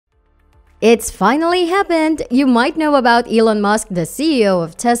It's finally happened! You might know about Elon Musk, the CEO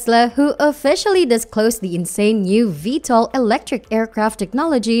of Tesla, who officially disclosed the insane new VTOL electric aircraft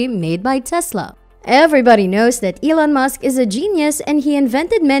technology made by Tesla. Everybody knows that Elon Musk is a genius and he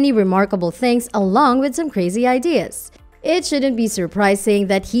invented many remarkable things along with some crazy ideas. It shouldn't be surprising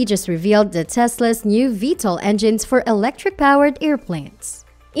that he just revealed the Tesla's new VTOL engines for electric-powered airplanes.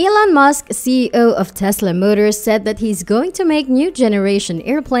 Elon Musk, CEO of TeslaMotors, said that he's going to make new generation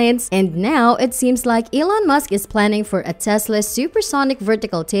airplanes, and now it seems like Elon Musk is planning for a Tesla supersonic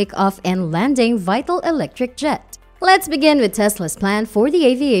vertical takeoff and landing VTOL electric jet. Let's begin with Tesla's plan for the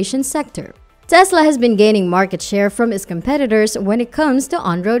aviation sector. Tesla has been gaining market share from its competitors when it comes to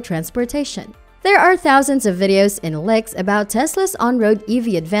on-road transportation. There are thousands of videos and leaks about Tesla's on-road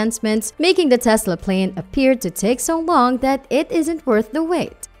EV advancements, making the Tesla plane appear to take so long that it isn't worth the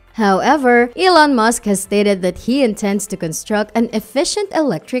wait. However, Elon Musk has stated that he intends to construct an efficient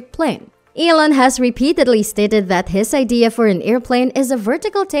electric plane. Elon has repeatedly stated that his idea for an airplane is a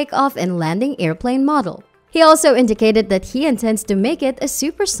vertical takeoff and landing airplane model. He also indicated that he intends to make it a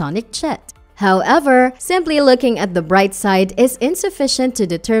supersonic jet. However, simply looking at the bright side is insufficient to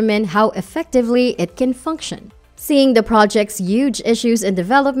determine how effectively it can function. Seeing the project's huge issues and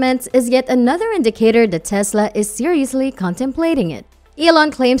developments is yet another indicator that Tesla is seriously contemplating it. Elon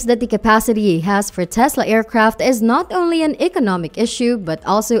claims that the capacity he has for Tesla aircraft is not only an economic issue but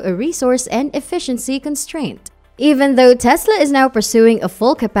also a resource and efficiency constraint. Even though Tesla is now pursuing a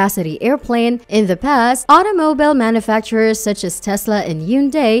full-capacity airplane, in the past, automobile manufacturers such as Tesla and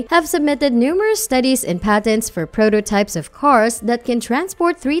Hyundai have submitted numerous studies and patents for prototypes of cars that can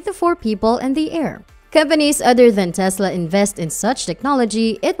transport 3 to 4 people in the air. Companies other than Tesla invest in such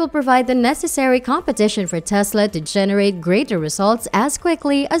technology, it will provide the necessary competition for Tesla to generate greater results as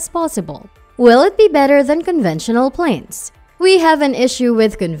quickly as possible. Will it be better than conventional planes? We have an issue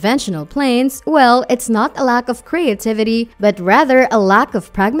with conventional planes. Well, it's not a lack of creativity, but rather a lack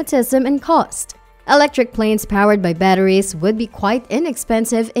of pragmatism and cost. Electric planes powered by batteries would be quite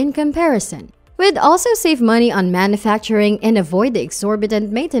inexpensive in comparison. We'd also save money on manufacturing and avoid the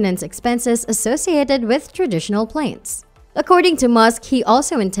exorbitant maintenance expenses associated with traditional planes. According to Musk, he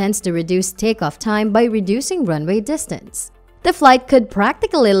also intends to reduce takeoff time by reducing runway distance. The flight could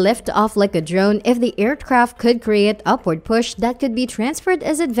practically lift off like a drone if the aircraft could create upward push that could be transferred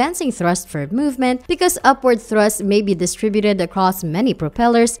as advancing thrust for movement. Because upward thrust may be distributed across many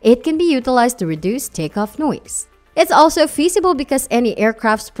propellers, it can be utilized to reduce takeoff noise. It's also feasible because any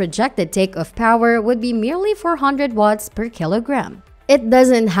aircraft's projected takeoff power would be merely 400 watts per kilogram. It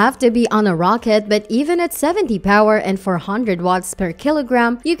doesn't have to be on a rocket, but even at 70 power and 400 watts per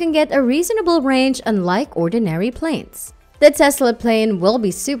kilogram, you can get a reasonable range unlike ordinary planes. The Tesla plane will be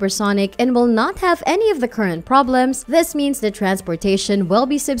supersonic and will not have any of the current problems. This means the transportation will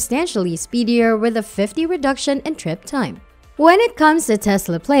be substantially speedier with a 50% reduction in trip time. When it comes to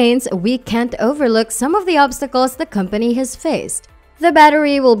Tesla planes, we can't overlook some of the obstacles the company has faced. The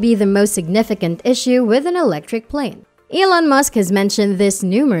battery will be the most significant issue with an electric plane. Elon Musk has mentioned this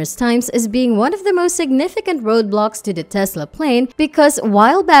numerous times as being one of the most significant roadblocks to the Tesla plane because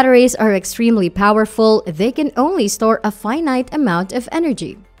while batteries are extremely powerful, they can only store a finite amount of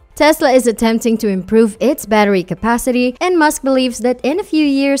energy. Tesla is attempting to improve its battery capacity, and Musk believes that in a few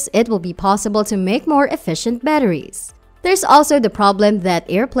years it will be possible to make more efficient batteries. There's also the problem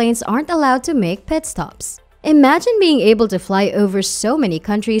that airplanes aren't allowed to make pit stops. Imagine being able to fly over so many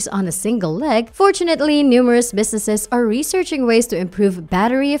countries on a single leg. Fortunately, numerous businesses are researching ways to improve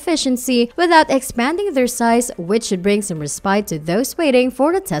battery efficiency without expanding their size, which should bring some respite to those waiting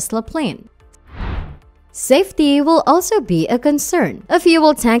for the Tesla plane. Safety will also be a concern. A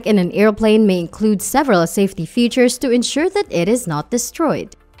fuel tank in an airplane may include several safety features to ensure that it is not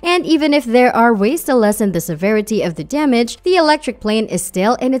destroyed. And even if there are ways to lessen the severity of the damage, the electric plane is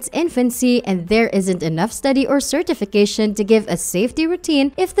still in its infancy and there isn't enough study or certification to give a safety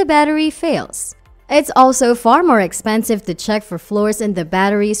routine if the battery fails. It's also far more expensive to check for flaws in the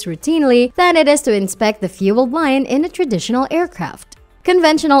batteries routinely than it is to inspect the fuel line in a traditional aircraft.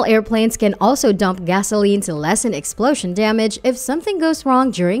 Conventional airplanes can also dump gasoline to lessen explosion damage if something goes wrong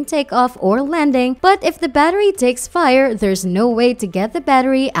during takeoff or landing, but if the battery takes fire, there's no way to get the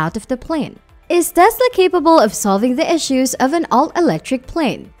battery out of the plane. Is Tesla capable of solving the issues of an all-electric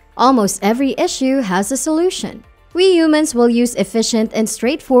plane? Almost every issue has a solution. We humans will use efficient and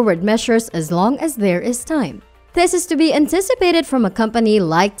straightforward measures as long as there is time. This is to be anticipated from a company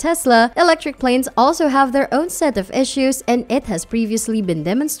like Tesla. Electric planes also have their own set of issues, and it has previously been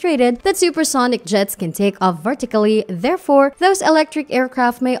demonstrated that supersonic jets can take off vertically. Therefore, those electric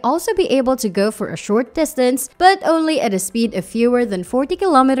aircraft may also be able to go for a short distance, but only at a speed of fewer than 40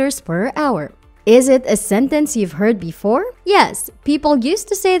 kilometers per hour. Is it a sentence you've heard before? Yes, people used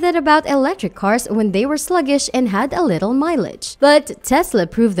to say that about electric cars when they were sluggish and had a little mileage. But Tesla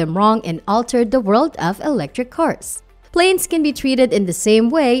proved them wrong and altered the world of electric cars. Planes can be treated in the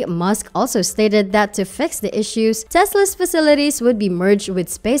same way. Musk also stated that to fix the issues, Tesla's facilities would be merged with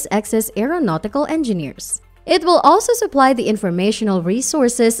SpaceX's aeronautical engineers. It will also supply the informational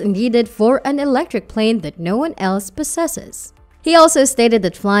resources needed for an electric plane that no one else possesses. He also stated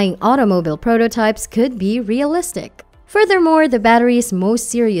that flying automobile prototypes could be realistic. Furthermore, the battery's most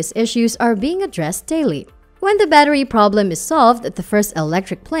serious issues are being addressed daily. When the battery problem is solved, the first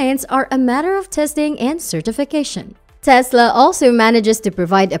electric planes are a matter of testing and certification. Tesla also manages to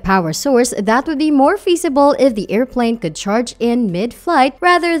provide a power source that would be more feasible if the airplane could charge in mid-flight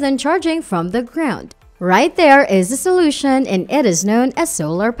rather than charging from the ground. Right there is a solution, and it is known as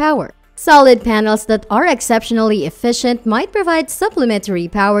solar power. Solid panels that are exceptionally efficient might provide supplementary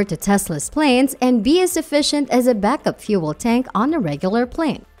power to Tesla's planes and be as efficient as a backup fuel tank on a regular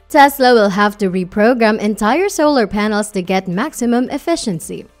plane. Tesla will have to reprogram entire solar panels to get maximum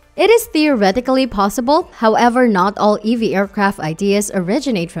efficiency. It is theoretically possible, however, not all EV aircraft ideas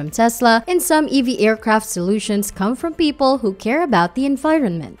originate from Tesla, and some EV aircraft solutions come from people who care about the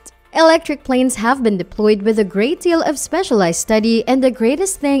environment. Electric planes have been deployed with a great deal of specialized study, and the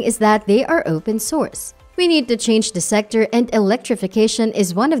greatest thing is that they are open source. We need to change the sector, and electrification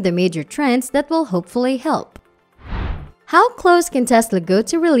is one of the major trends that will hopefully help. How close can Tesla go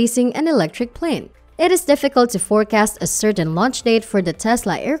to releasing an electric plane? It is difficult to forecast a certain launch date for the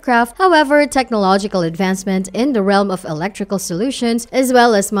Tesla aircraft. However, technological advancement in the realm of electrical solutions, as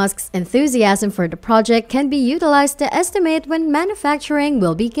well as Musk's enthusiasm for the project, can be utilized to estimate when manufacturing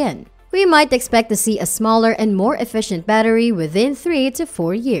will begin. We might expect to see a smaller and more efficient battery within 3 to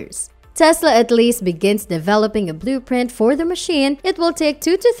 4 years. Tesla at least begins developing a blueprint for the machine. It will take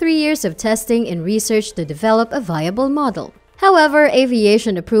 2 to 3 years of testing and research to develop a viable model. However,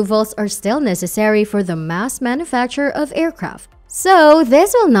 aviation approvals are still necessary for the mass manufacture of aircraft. So,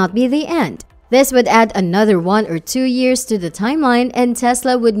 this will not be the end. This would add another 1 or 2 years to the timeline, and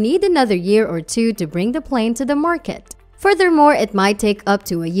Tesla would need another year or 2 to bring the plane to the market. Furthermore, it might take up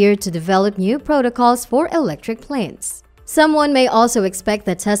to a year to develop new protocols for electric planes. Someone may also expect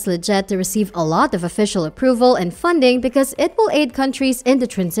the Tesla jet to receive a lot of official approval and funding because it will aid countries in the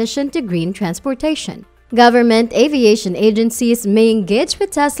transition to green transportation. Government aviation agencies may engage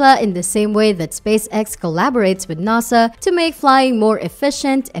with Tesla in the same way that SpaceX collaborates with NASA to make flying more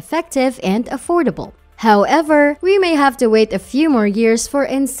efficient, effective, and affordable. However, we may have to wait a few more years for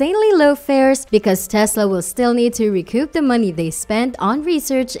insanely low fares because Tesla will still need to recoup the money they spent on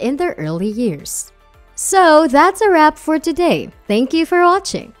research in their early years. So that's a wrap for today. Thank you for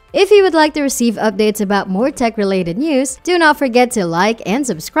watching. If you would like to receive updates about more tech-related news, do not forget to like and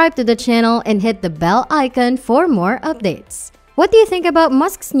subscribe to the channel and hit the bell icon for more updates. What do you think about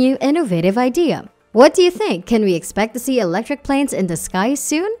Musk's new innovative idea? What do you think? Can we expect to see electric planes in the sky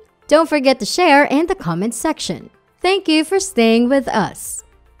soon? Don't forget to share in the comments section. Thank you for staying with us.